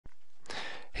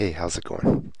Hey, how's it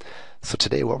going? So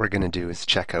today what we're going to do is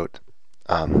check out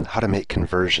how to make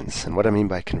conversions. And what I mean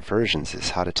by conversions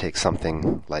is how to take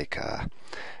something like,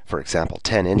 for example,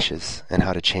 10 inches and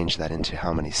how to change that into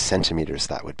how many centimeters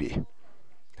that would be.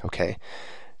 Okay?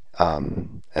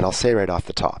 And I'll say right off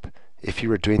the top, if you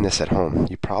were doing this at home,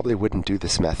 you probably wouldn't do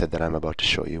this method that I'm about to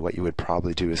show you. What you would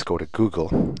probably do is go to Google,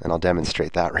 and I'll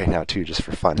demonstrate that right now too, just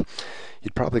for fun.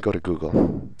 You'd probably go to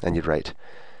Google and you'd write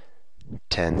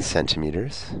 10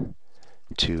 centimeters,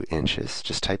 2 inches.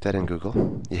 Just type that in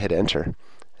Google. You hit enter,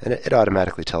 and it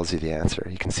automatically tells you the answer.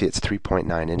 You can see it's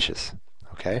 3.9 inches.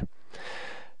 Okay?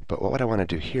 But what I want to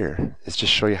do here is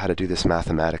just show you how to do this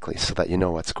mathematically so that you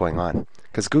know what's going on.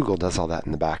 Because Google does all that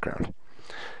in the background.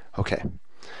 Okay.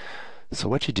 So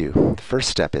what you do, the first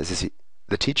step is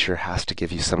the teacher has to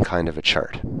give you some kind of a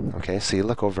chart. Okay? So you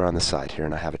look over on the side here,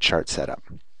 and I have a chart set up.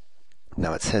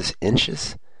 Now it says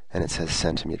inches, and it says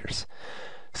centimeters.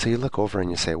 So you look over and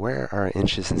you say, where are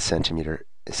inches and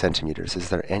centimeters? Is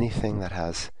there anything that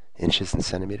has inches and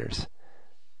centimeters?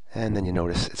 And then you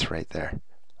notice it's right there.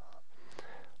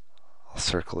 I'll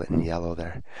circle it in yellow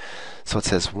there. So it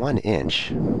says 1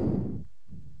 inch. 1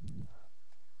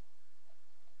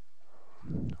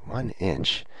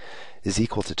 inch is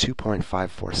equal to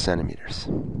 2.54 centimeters.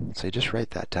 So you just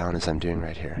write that down as I'm doing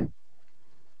right here.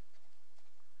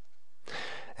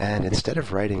 And instead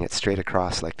of writing it straight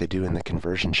across like they do in the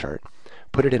conversion chart,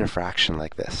 put it in a fraction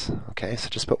like this. Okay, so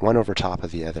just put one over top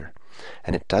of the other.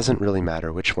 And it doesn't really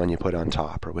matter which one you put on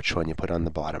top or which one you put on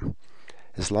the bottom,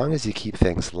 as long as you keep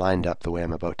things lined up the way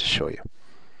I'm about to show you.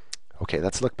 Okay,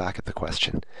 let's look back at the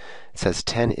question. It says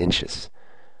 10 inches.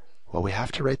 Well, we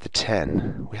have to write the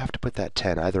 10. We have to put that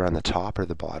 10 either on the top or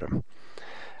the bottom.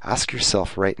 Ask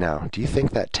yourself right now, do you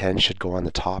think that 10 should go on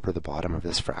the top or the bottom of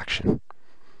this fraction?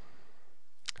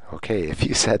 Okay, if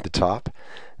you said the top,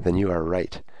 then you are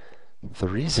right. The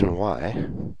reason why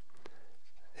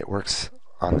it works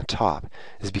on the top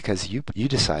is because you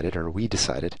decided, or we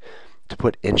decided, to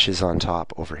put inches on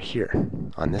top over here,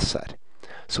 on this side.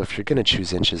 So if you're going to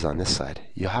choose inches on this side,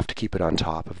 you'll have to keep it on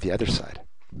top of the other side.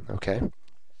 Okay?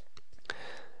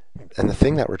 And the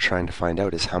thing that we're trying to find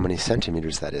out is how many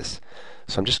centimeters that is.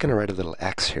 So I'm just going to write a little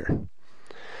X here.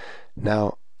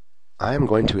 Now, I am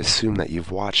going to assume that you've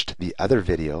watched the other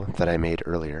video that I made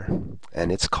earlier,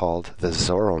 and it's called the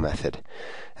Zorro method.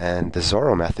 And the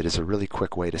Zorro method is a really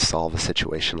quick way to solve a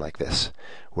situation like this,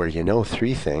 where you know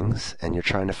 3 things and you're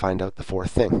trying to find out the 4th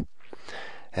thing.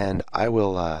 And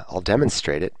I'll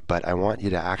demonstrate it, but I want you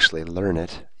to actually learn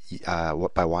it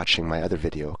by watching my other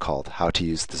video called How to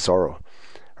Use the Zorro,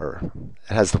 or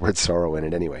it has the word Zorro in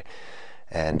it anyway.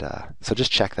 And so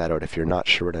just check that out if you're not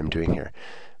sure what I'm doing here.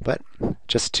 But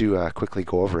just to quickly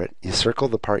go over it, you circle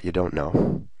the part you don't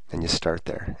know, and you start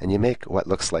there. And you make what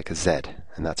looks like a Z,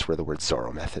 and that's where the word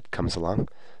Zorro method comes along.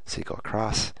 So you go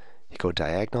across, you go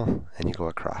diagonal, and you go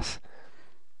across.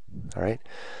 All right?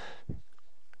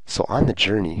 So on the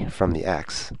journey from the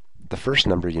X, the first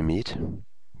number you meet,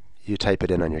 you type it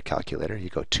in on your calculator. You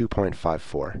go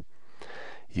 2.54.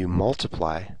 You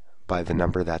multiply by the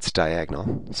number that's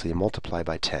diagonal, so you multiply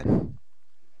by 10.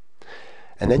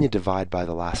 And then you divide by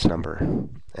the last number,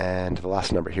 and the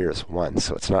last number here is 1,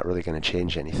 so it's not really going to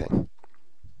change anything.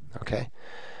 Okay?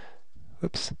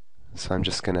 Oops. So I'm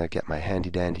just going to get my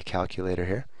handy-dandy calculator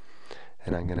here,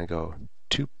 and I'm going to go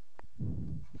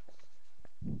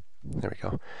there we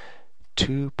go,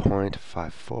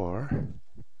 2.54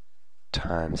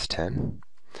 times 10,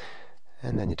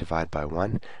 and then you divide by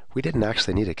 1. We didn't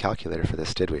actually need a calculator for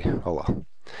this, did we? Oh well.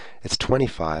 It's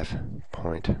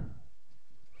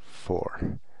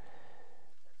 25.4.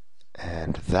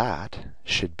 And that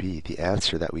should be the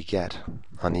answer that we get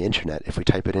on the internet if we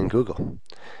type it in Google.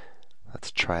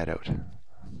 Let's try it out.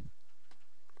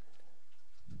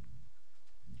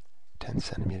 10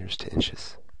 centimeters to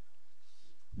inches.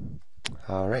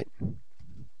 All right.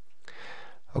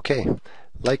 Okay,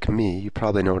 like me, you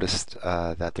probably noticed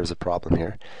that there's a problem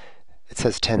here. It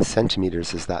says 10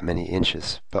 centimeters is that many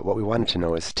inches, but what we wanted to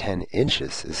know is 10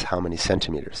 inches is how many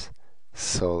centimeters.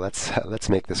 So let's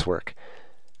make this work.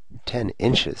 10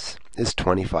 inches is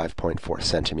 25.4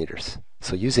 centimeters.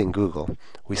 So using Google,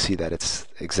 we see that it's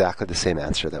exactly the same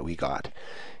answer that we got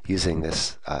using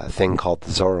this thing called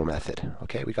the Zorro method.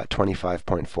 Okay, we got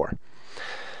 25.4.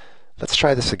 Let's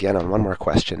try this again on one more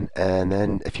question, and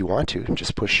then if you want to,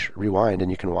 just push rewind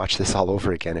and you can watch this all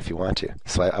over again if you want to.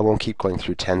 So I won't keep going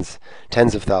through tens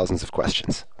of thousands of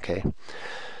questions. Okay,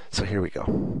 so here we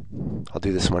go. I'll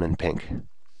do this one in pink.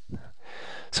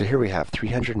 So here we have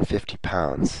 350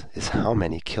 pounds is how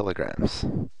many kilograms?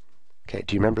 Okay,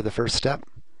 do you remember the first step?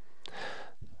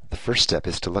 The first step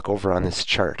is to look over on this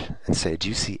chart and say, do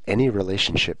you see any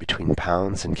relationship between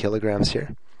pounds and kilograms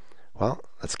here? Well,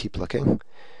 let's keep looking.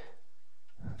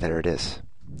 There it is.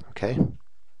 Okay?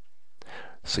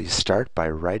 So you start by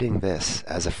writing this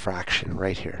as a fraction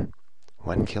right here.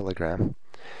 1 kilogram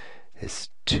is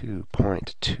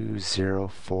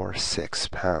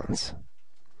 2.2046 pounds.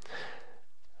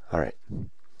 All right.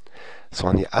 So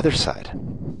on the other side,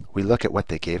 we look at what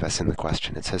they gave us in the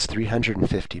question. It says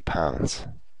 350 pounds.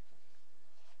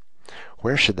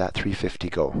 Where should that 350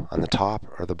 go? On the top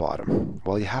or the bottom?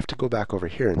 Well, you have to go back over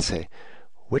here and say,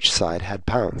 which side had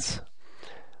pounds?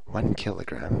 1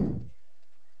 kilogram.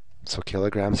 So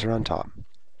kilograms are on top,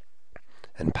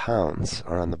 and pounds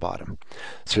are on the bottom.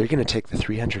 So you're going to take the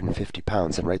 350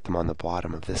 pounds and write them on the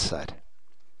bottom of this side.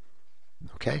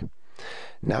 Okay?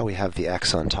 Now we have the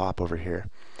x on top over here,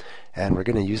 and we're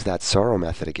going to use that Zorro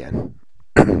method again.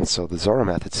 So the Zorro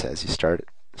method says you start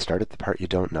at the part you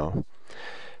don't know,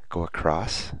 go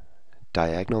across,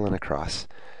 diagonal and across.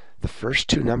 The first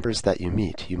two numbers that you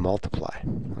meet, you multiply.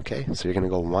 Okay? So you're going to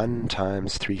go 1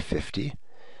 times 350,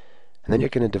 and then you're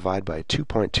going to divide by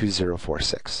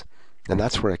 2.2046. And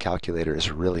that's where a calculator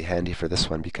is really handy for this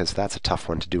one, because that's a tough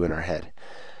one to do in our head.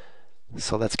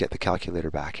 So let's get the calculator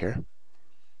back here.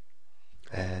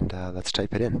 And let's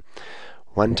type it in.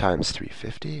 1 times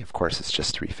 350, of course it's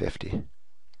just 350.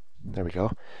 There we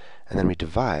go. And then we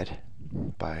divide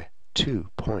by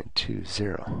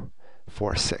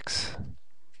 2.2046.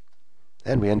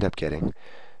 And we end up getting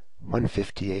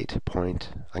 158 I'm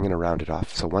going to round it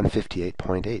off, so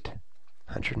 158.8.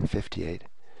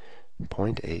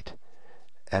 158.8.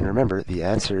 And remember, the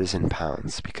answer is in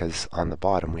pounds, because on the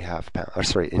bottom we have pounds, or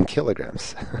sorry, in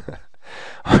kilograms.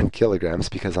 On kilograms,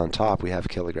 because on top we have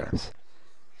kilograms.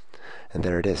 And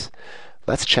there it is.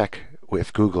 Let's check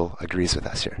if Google agrees with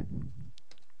us here.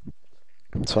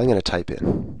 So I'm going to type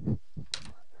in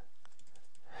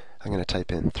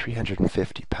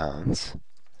 350 pounds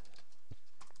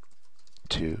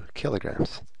to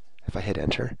kilograms. If I hit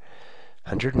enter,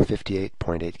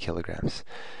 158.8 kilograms.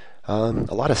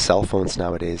 A lot of cell phones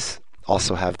nowadays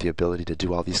also have the ability to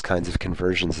do all these kinds of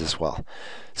conversions as well.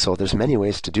 So there's many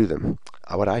ways to do them.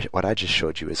 What I just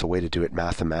showed you is a way to do it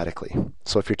mathematically.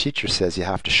 So if your teacher says you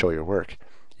have to show your work,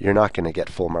 you're not going to get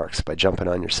full marks by jumping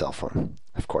on your cell phone,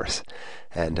 of course,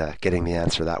 and getting the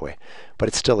answer that way. But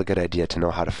it's still a good idea to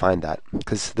know how to find that,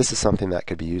 because this is something that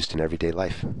could be used in everyday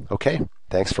life. Okay,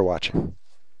 thanks for watching.